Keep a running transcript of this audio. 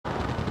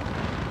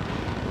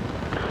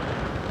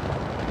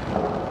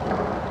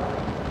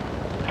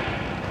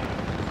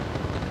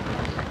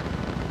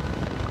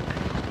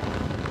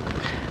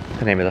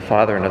In the name of the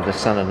Father, and of the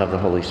Son, and of the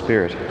Holy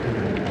Spirit.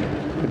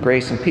 The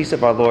grace and peace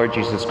of our Lord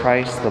Jesus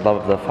Christ, the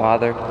love of the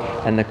Father,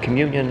 and the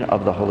communion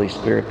of the Holy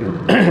Spirit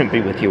be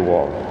with you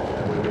all.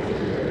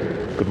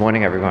 Good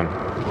morning, everyone.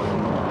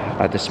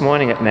 This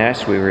morning at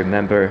Mass, we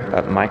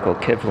remember Michael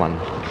Kivlin.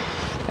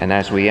 And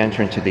as we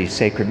enter into these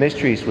sacred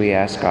mysteries, we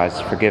ask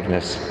God's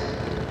forgiveness.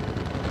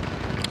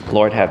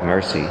 Lord, have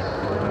mercy.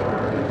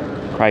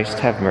 Christ,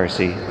 have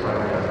mercy.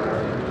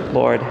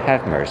 Lord,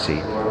 have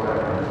mercy.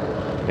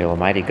 May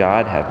Almighty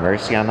God have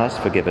mercy on us,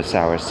 forgive us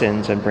our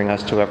sins, and bring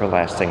us to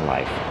everlasting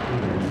life.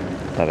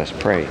 Let us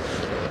pray.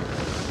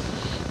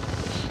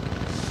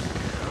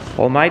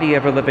 Almighty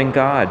ever-living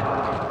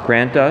God,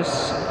 grant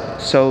us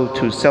so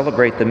to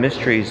celebrate the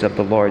mysteries of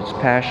the Lord's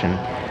Passion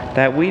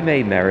that we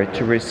may merit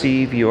to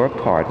receive your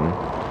pardon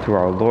through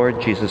our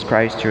Lord Jesus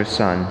Christ, your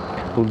Son,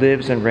 who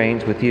lives and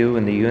reigns with you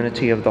in the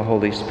unity of the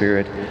Holy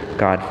Spirit,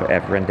 God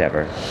forever and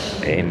ever.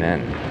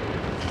 Amen.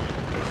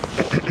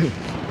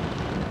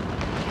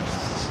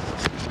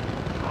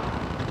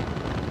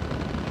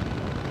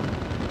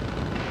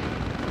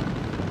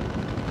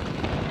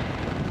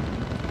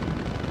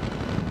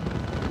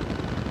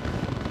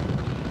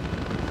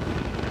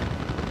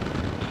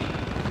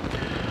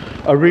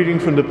 A reading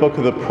from the book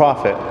of the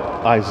prophet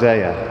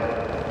Isaiah.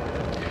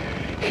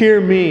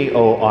 Hear me,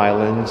 O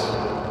islands.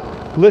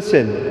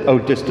 Listen, O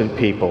distant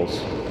peoples.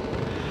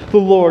 The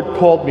Lord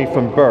called me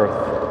from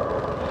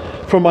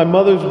birth. From my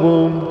mother's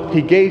womb,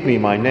 he gave me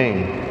my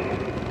name.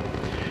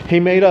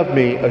 He made of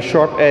me a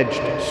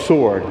sharp-edged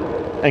sword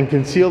and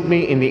concealed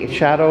me in the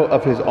shadow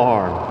of his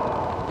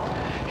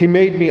arm. He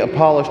made me a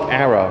polished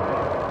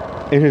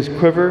arrow. In his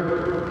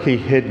quiver, he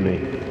hid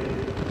me.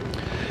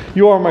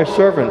 You are my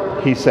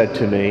servant, he said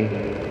to me,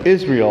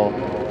 Israel,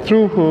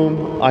 through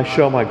whom I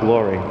show my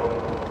glory.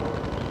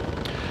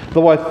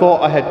 Though I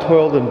thought I had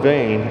toiled in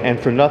vain and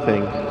for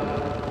nothing,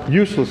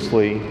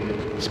 uselessly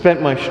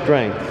spent my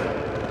strength,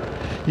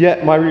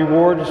 yet my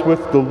reward is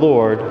with the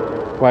Lord,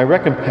 my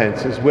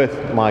recompense is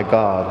with my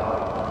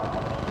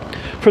God.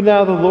 For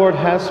now the Lord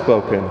has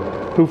spoken,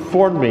 who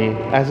formed me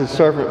as a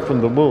servant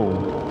from the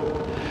womb,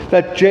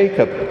 that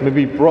Jacob may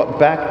be brought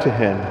back to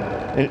him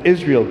and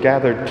Israel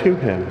gathered to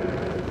him.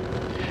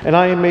 And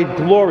I am made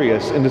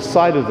glorious in the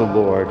sight of the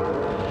Lord,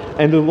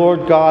 and the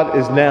Lord God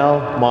is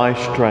now my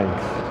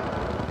strength.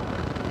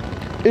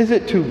 Is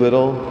it too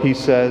little, he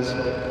says,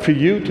 for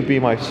you to be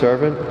my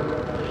servant,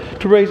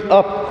 to raise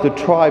up the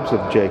tribes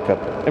of Jacob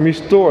and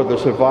restore the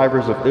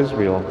survivors of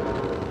Israel?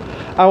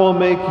 I will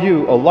make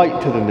you a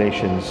light to the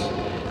nations,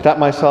 that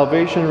my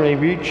salvation may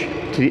reach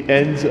to the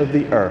ends of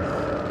the earth.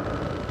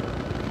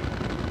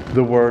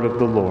 The word of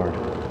the Lord.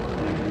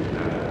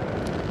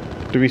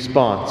 The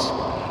response: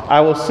 I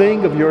will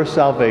sing of your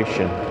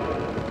salvation.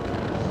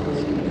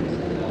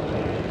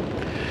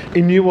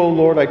 In you, O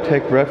Lord, I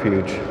take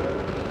refuge.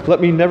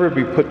 Let me never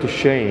be put to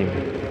shame.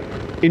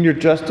 In your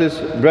justice,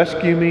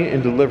 rescue me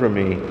and deliver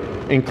me.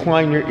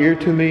 Incline your ear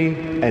to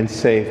me and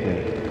save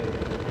me.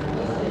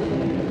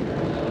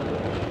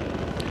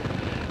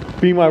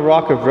 Be my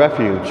rock of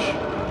refuge,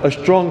 a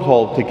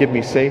stronghold to give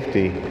me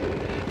safety.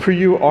 For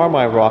you are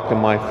my rock and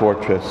my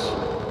fortress.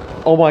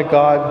 O my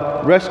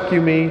God,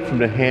 rescue me from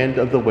the hand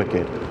of the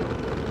wicked.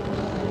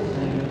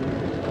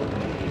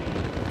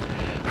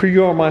 For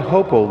you are my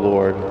hope, O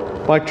Lord,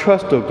 my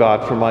trust, O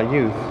God, for my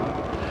youth.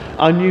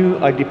 On you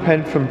I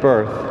depend from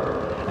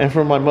birth, and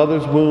from my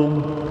mother's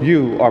womb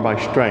you are my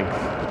strength.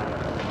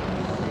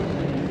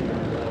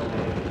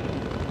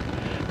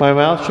 My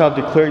mouth shall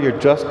declare your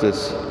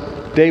justice,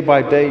 day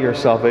by day your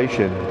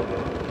salvation.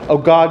 O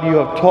God, you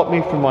have taught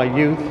me from my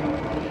youth,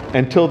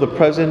 and till the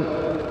present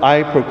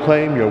I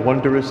proclaim your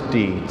wondrous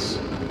deeds.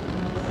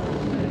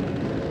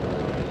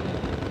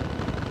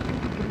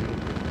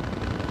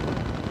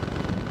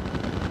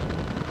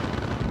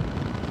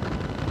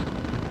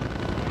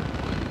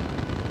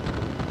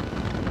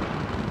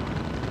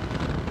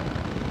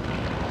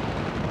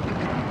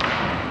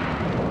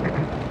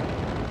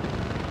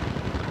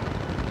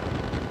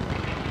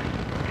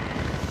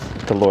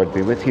 The Lord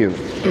be with you.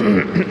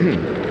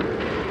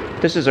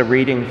 This is a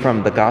reading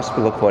from the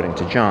Gospel according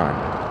to John.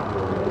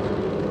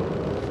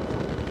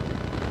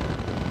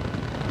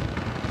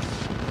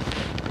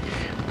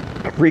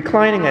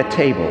 Reclining at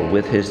table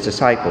with his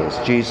disciples,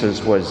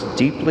 Jesus was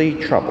deeply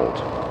troubled.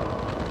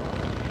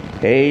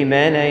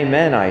 Amen,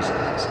 amen, I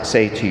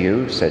say to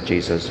you, said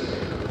Jesus,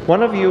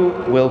 one of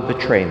you will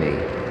betray me.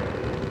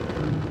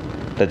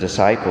 The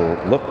disciples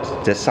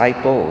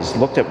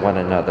looked at one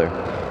another,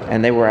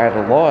 and they were at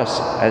a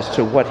loss as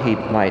to what he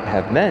might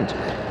have meant.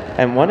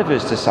 And one of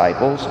his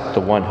disciples,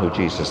 the one who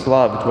Jesus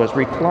loved, was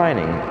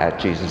reclining at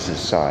Jesus'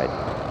 side.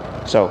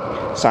 So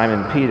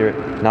Simon Peter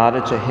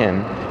nodded to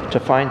him to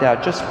find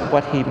out just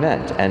what he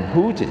meant and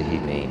who did he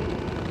mean.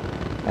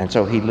 And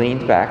so he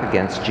leaned back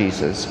against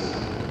Jesus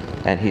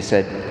and he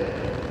said,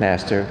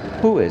 Master,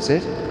 who is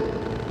it?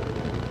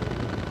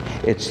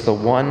 It's the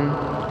one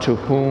to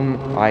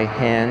whom I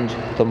hand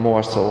the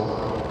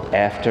morsel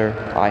after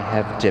I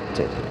have dipped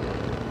it,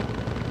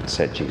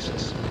 said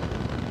Jesus.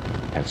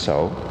 And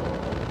so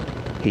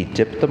he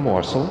dipped the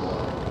morsel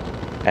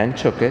and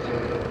took it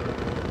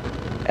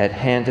and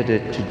handed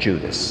it to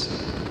Judas.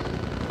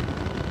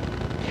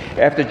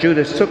 After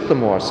Judas took the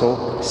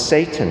morsel,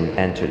 Satan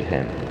entered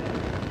him.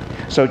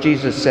 So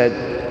Jesus said,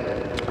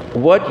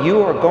 "What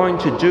you are going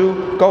to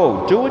do,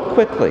 go, do it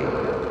quickly."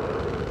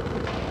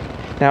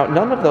 Now,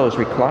 none of those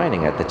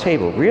reclining at the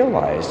table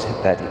realized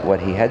that what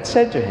he had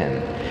said to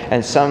him,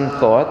 and some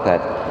thought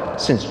that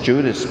since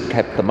Judas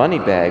kept the money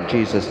bag,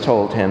 Jesus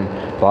told him,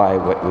 "Buy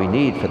what we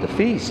need for the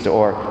feast,"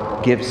 or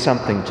 "Give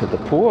something to the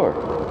poor."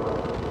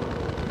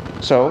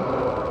 So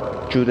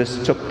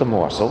Judas took the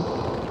morsel,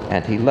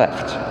 and he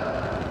left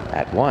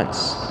at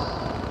once.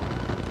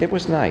 It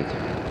was night.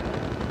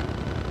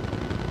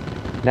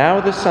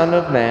 "Now the Son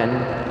of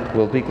Man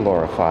will be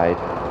glorified,"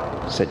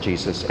 said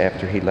Jesus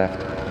after he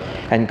left,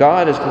 "and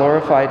God is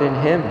glorified in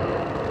him.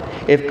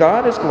 If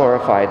God is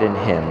glorified in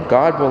him,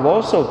 God will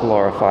also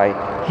glorify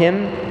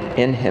him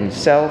in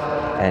himself,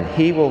 and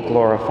he will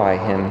glorify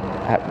him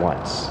at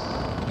once."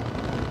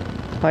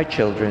 "My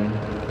children,"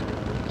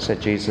 said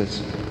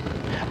Jesus,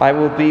 "I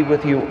will be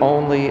with you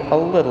only a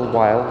little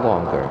while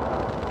longer.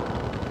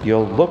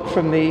 You'll look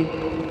for me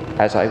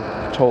as I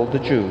told the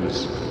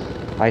Jews.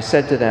 I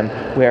said to them,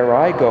 'Where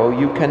I go,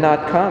 you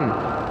cannot come.'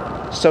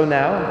 So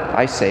now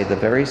I say the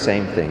very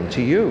same thing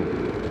to you."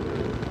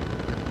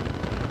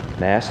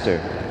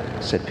 "Master,"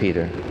 said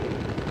Peter,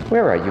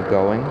 "where are you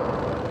going?"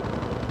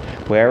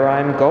 "Where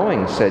I'm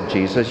going," said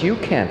Jesus, "you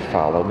can't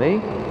follow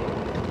me,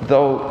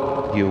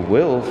 though you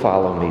will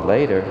follow me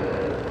later."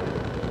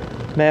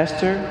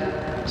 "Master,"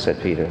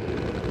 said Peter,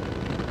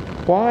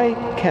 "why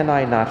can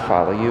I not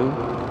follow you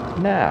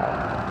now?"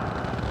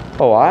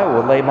 "Oh, I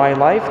will lay my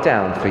life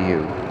down for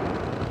you."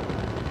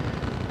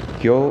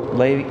 "You'll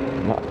lay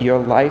your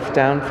life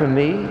down for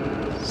me?"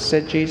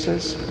 said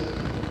Jesus.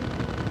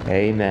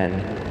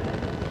 "Amen.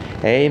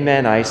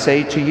 Amen, I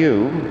say to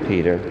you,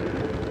 Peter,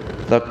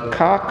 the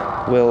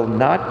cock will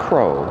not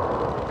crow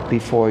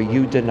before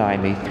you deny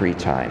me 3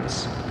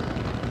 times.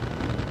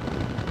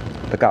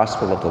 The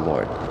Gospel of the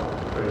Lord.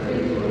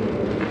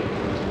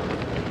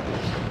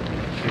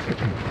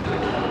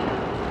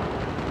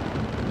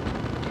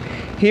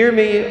 Hear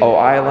me, O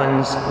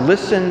islands,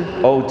 listen,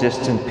 O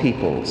distant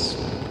peoples.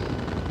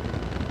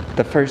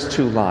 The first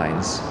 2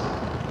 lines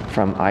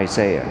from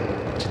Isaiah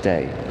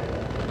today.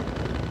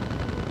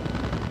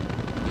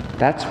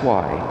 That's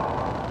why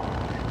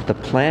the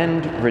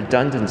planned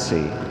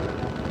redundancy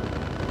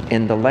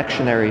in the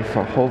lectionary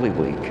for Holy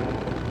Week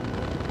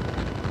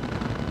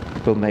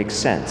will make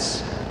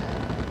sense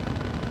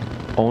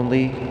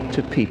only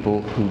to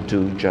people who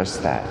do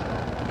just that.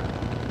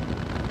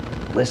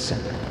 Listen.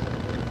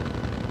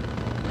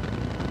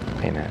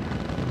 Amen.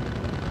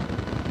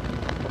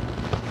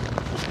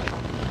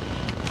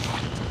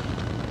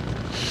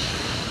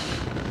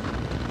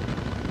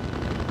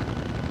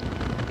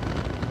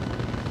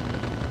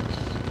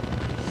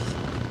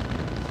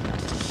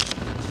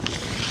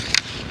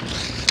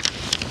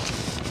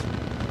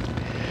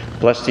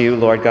 Blessed are you,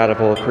 Lord God of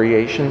all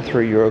creation.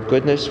 Through your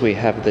goodness we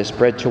have this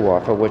bread to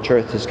offer, which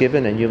earth has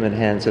given and human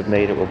hands have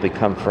made. It will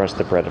become for us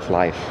the bread of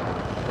life.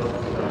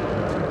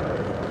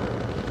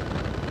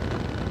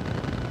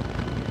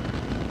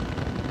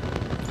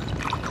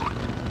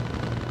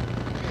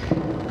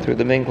 Through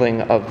the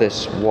mingling of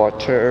this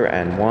water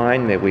and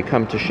wine, may we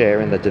come to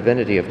share in the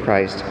divinity of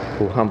Christ,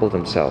 who humbled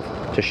himself,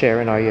 to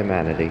share in our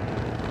humanity.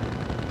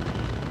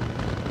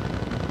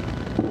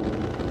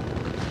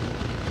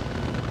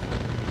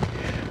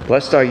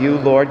 Blessed are you,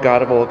 Lord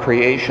God of all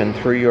creation.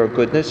 Through your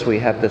goodness we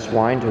have this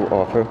wine to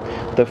offer,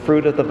 the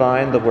fruit of the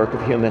vine, the work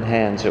of human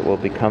hands. It will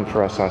become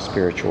for us our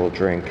spiritual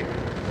drink.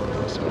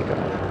 Blessed be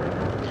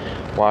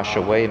God. Wash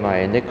away my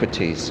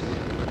iniquities.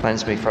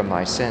 Cleanse me from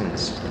my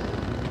sins.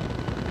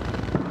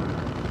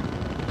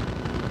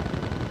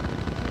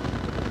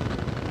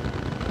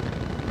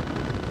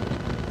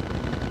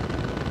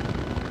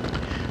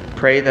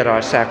 Pray that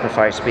our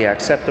sacrifice be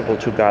acceptable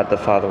to God the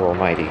Father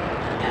Almighty.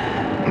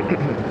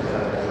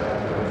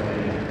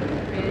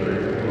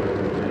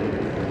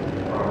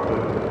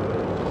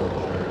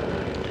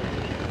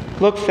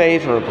 Look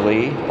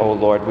favorably, O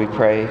Lord, we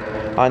pray,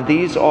 on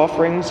these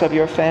offerings of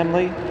your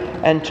family,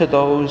 and to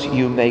those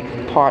you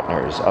make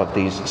partners of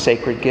these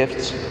sacred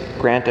gifts,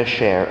 grant a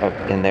share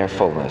in their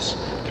fullness,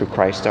 through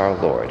Christ our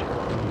Lord.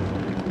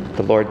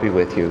 The Lord be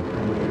with you.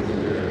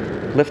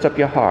 Lift up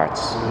your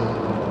hearts.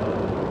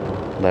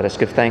 Let us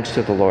give thanks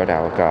to the Lord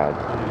our God.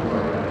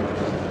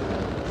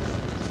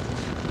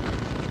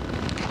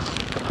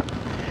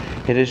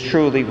 It is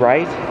truly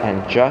right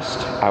and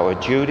just, our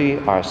duty,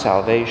 our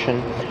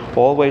salvation,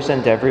 always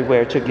and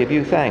everywhere to give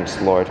you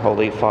thanks, Lord,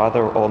 Holy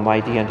Father,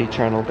 Almighty and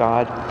Eternal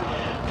God,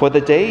 for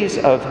the days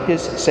of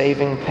his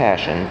saving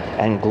passion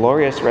and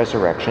glorious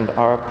resurrection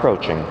are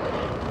approaching,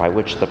 by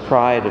which the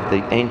pride of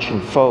the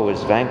ancient foe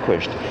is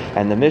vanquished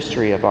and the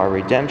mystery of our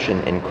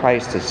redemption in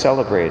Christ is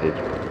celebrated.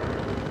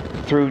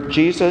 Through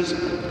Jesus,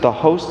 the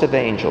host of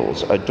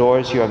angels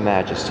adores your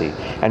majesty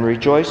and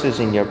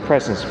rejoices in your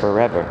presence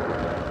forever.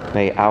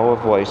 May our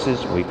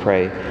voices, we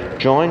pray,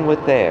 join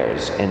with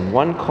theirs in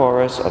one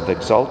chorus of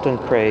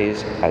exultant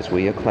praise as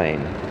we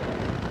acclaim,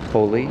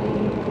 Holy,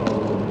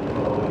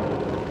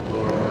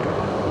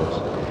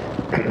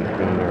 heaven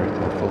and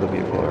earth are full of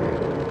your glory.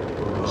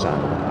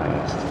 Hosanna in the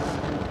highest.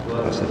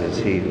 Blessed is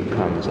he who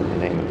comes in the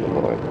name of the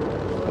Lord.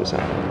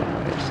 Hosanna in the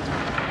highest.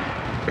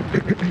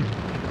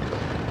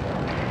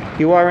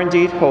 You are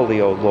indeed holy,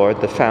 O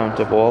Lord, the fount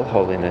of all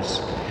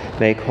holiness.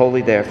 Make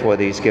holy, therefore,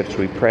 these gifts,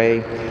 we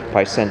pray,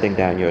 by sending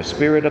down your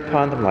Spirit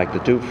upon them like the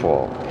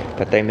dewfall,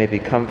 that they may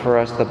become for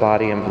us the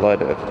body and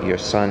blood of your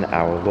Son,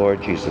 our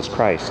Lord Jesus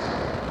Christ.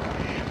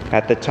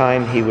 At the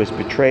time he was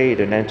betrayed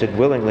and entered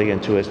willingly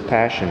into his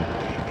passion,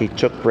 he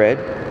took bread,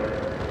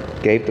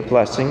 gave the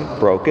blessing,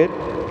 broke it,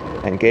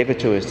 and gave it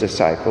to his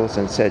disciples,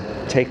 and said,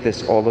 "Take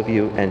this, all of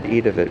you, and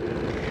eat of it.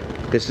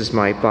 This is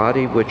my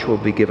body, which will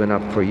be given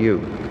up for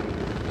you."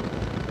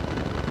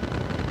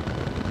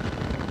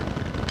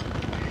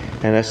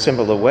 In a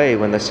similar way,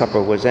 when the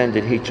supper was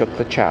ended, he took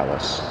the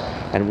chalice,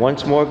 and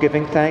once more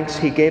giving thanks,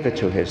 he gave it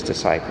to his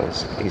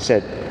disciples. He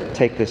said,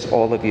 "Take this,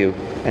 all of you,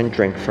 and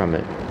drink from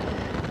it.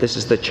 This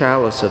is the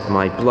chalice of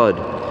my blood,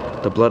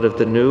 the blood of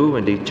the new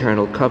and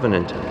eternal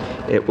covenant.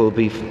 It will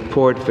be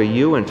poured for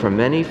you and for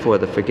many for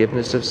the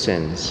forgiveness of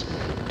sins.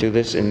 Do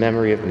this in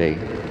memory of me."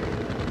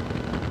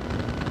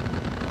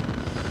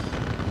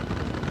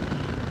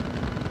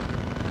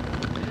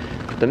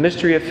 The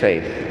mystery of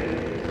faith.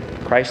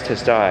 Christ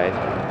has died.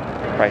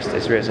 Christ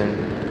is risen.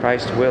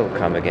 Christ will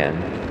come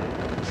again.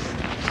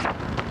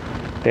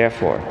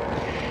 Therefore,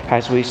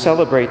 as we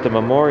celebrate the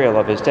memorial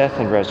of his death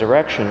and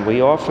resurrection,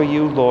 we offer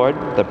you, Lord,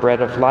 the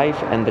bread of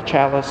life and the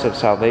chalice of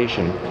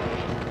salvation,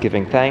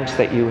 giving thanks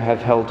that you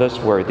have held us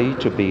worthy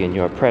to be in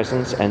your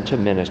presence and to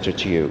minister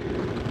to you.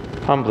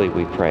 Humbly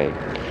we pray,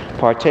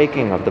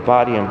 partaking of the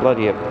body and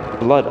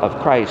blood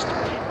of Christ,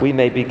 we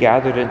may be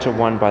gathered into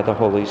one by the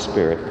Holy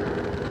Spirit.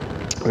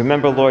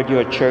 Remember, Lord,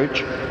 your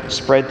church,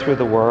 spread through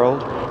the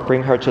world.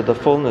 Bring her to the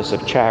fullness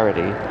of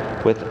charity,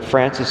 with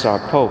Francis our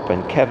Pope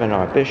and Kevin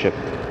our Bishop.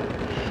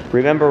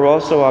 Remember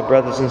also our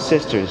brothers and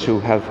sisters who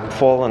have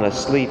fallen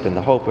asleep in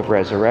the hope of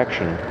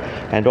resurrection,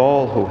 and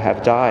all who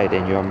have died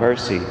in your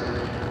mercy.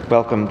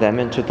 Welcome them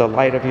into the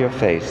light of your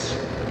face.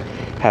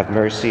 Have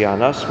mercy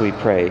on us, we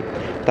pray,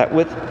 that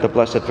with the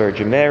Blessed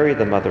Virgin Mary,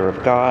 the Mother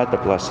of God, the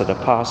blessed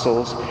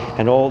apostles,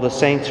 and all the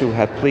saints who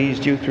have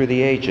pleased you through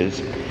the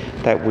ages,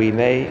 that we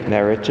may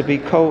merit to be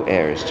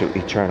co-heirs to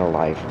eternal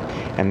life,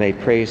 and may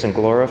praise and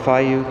glorify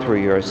you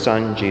through your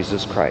Son,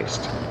 Jesus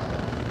Christ.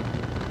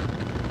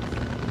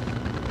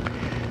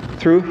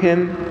 Through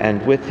him,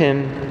 and with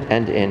him,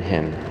 and in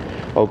him,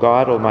 O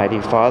God, Almighty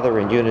Father,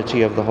 in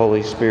unity of the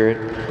Holy Spirit,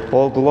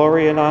 all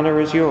glory and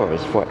honor is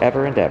yours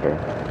forever and ever.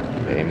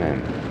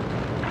 Amen.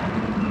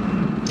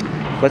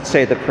 Let's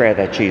say the prayer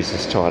that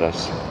Jesus taught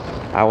us.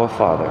 Our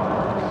Father,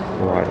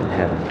 who art in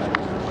heaven,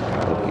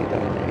 hallowed be thy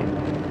name.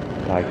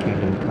 Thy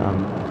kingdom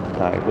come,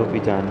 thy will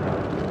be done,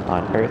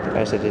 on earth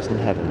as it is in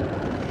heaven.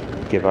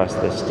 Give us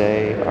this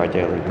day our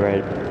daily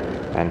bread,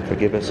 and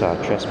forgive us our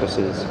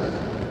trespasses,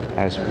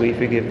 as we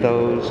forgive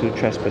those who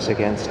trespass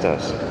against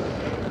us.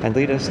 And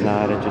lead us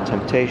not into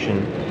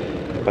temptation,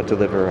 but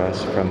deliver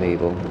us from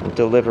evil.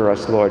 Deliver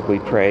us, Lord, we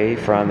pray,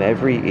 from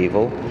every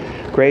evil.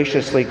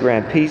 Graciously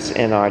grant peace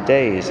in our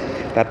days,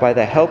 that by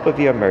the help of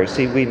your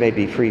mercy we may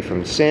be free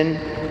from sin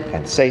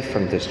and safe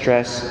from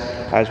distress,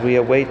 as we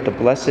await the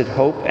blessed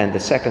hope and the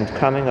second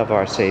coming of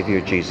our Savior,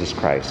 Jesus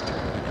Christ.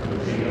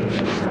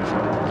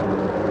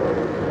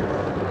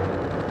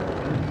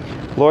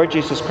 Lord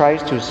Jesus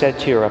Christ, who said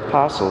to your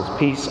apostles,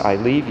 "Peace I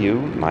leave you,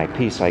 my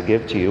peace I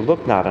give to you,"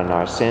 look not on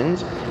our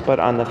sins, but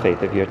on the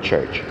faith of your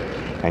church,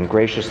 and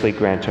graciously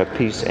grant her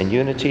peace and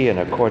unity in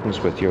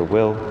accordance with your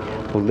will,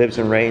 who lives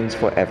and reigns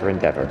forever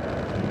and ever.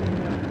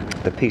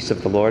 The peace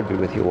of the Lord be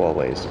with you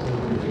always.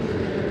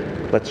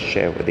 Let's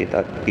share with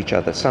each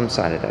other some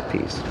sign of that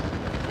peace.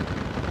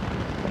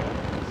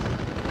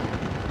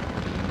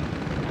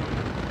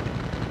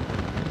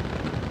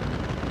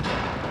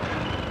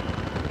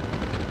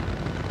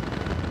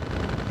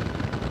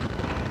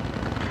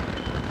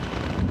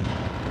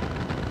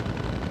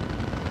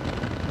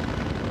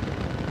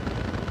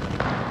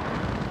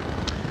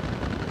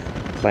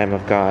 Lamb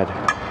of God,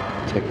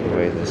 take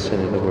away the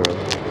sin of the world.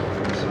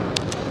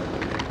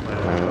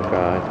 Lamb of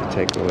God,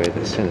 take away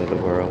the sin of the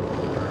world.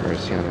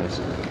 Mercy on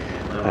us.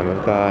 Lamb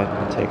of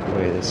God, take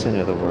away the sin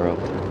of the world.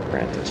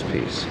 Grant us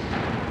peace.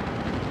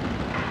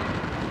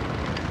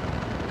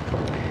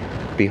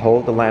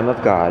 Behold the Lamb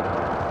of God.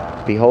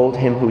 Behold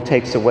him who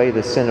takes away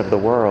the sin of the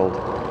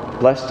world.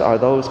 Blessed are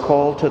those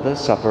called to the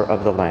supper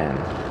of the Lamb.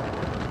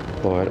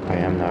 Lord, I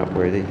am not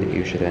worthy that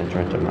you should enter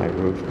under my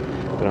roof,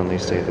 but only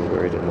say the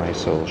word, and my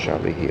soul shall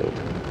be healed.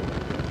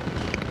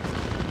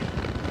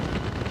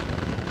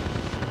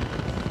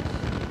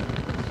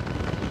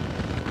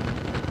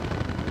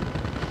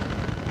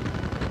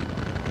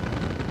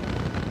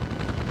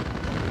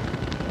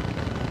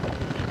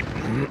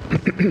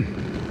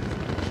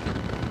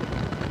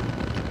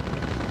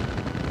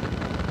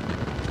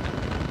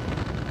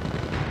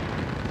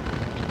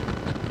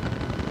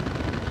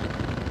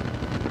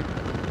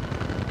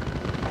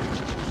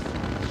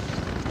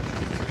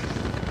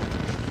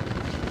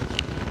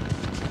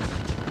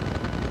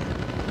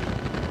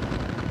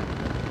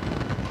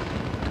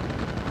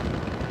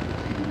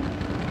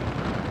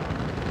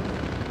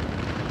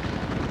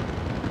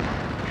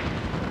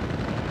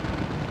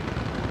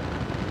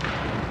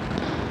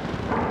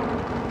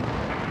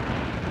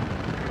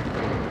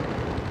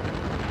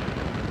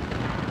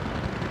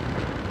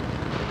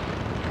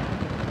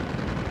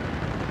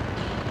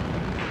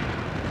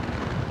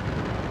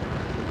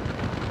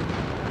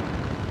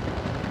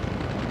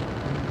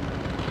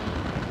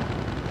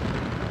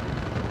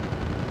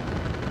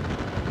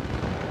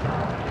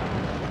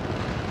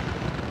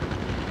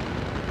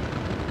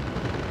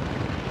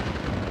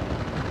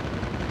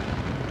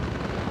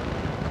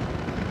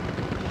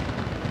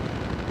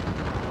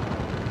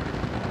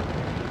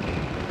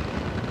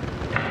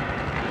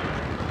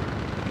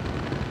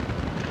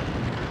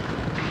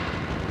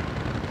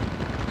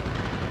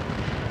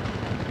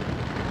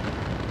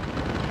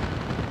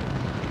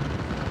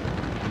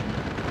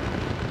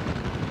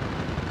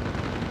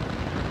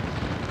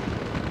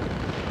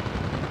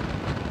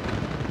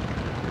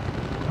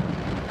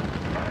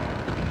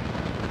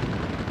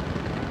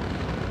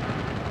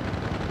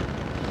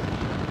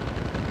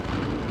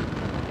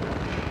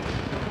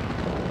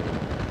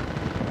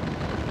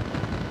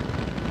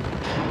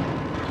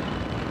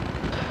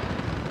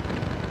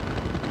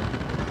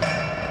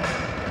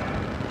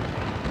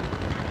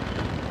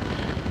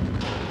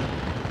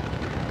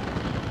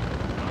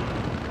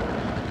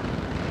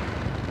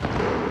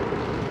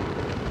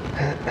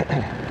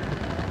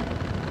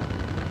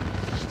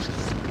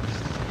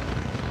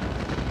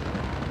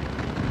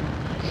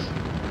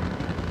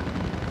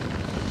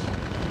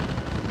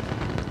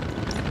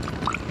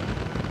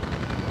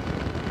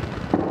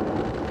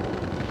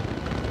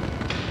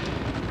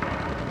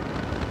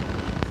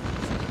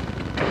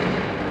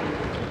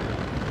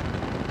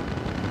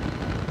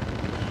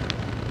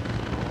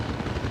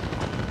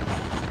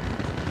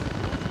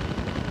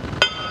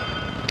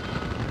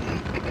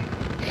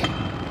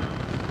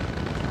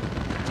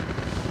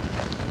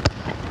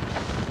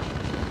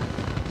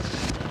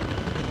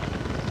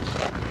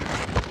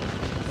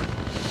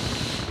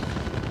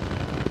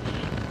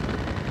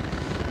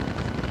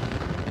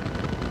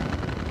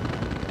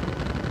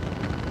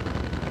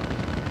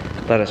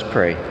 Let us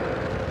pray.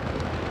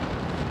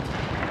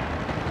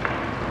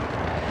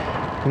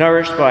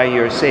 Nourished by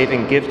your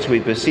saving gifts, we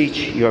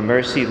beseech your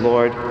mercy,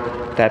 Lord,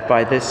 that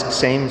by this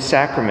same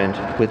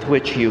sacrament with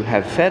which you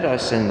have fed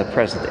us in the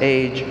present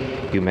age,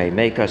 you may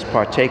make us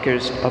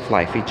partakers of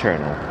life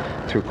eternal.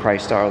 Through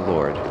Christ our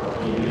Lord.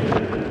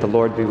 Amen. The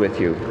Lord be with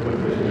you.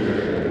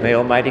 May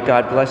Almighty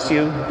God bless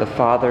you, the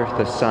Father,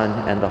 the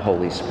Son, and the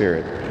Holy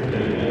Spirit.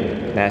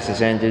 Amen. Mass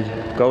is ended.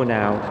 Go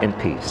now in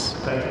peace.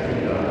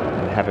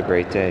 And have a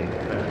great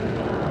day.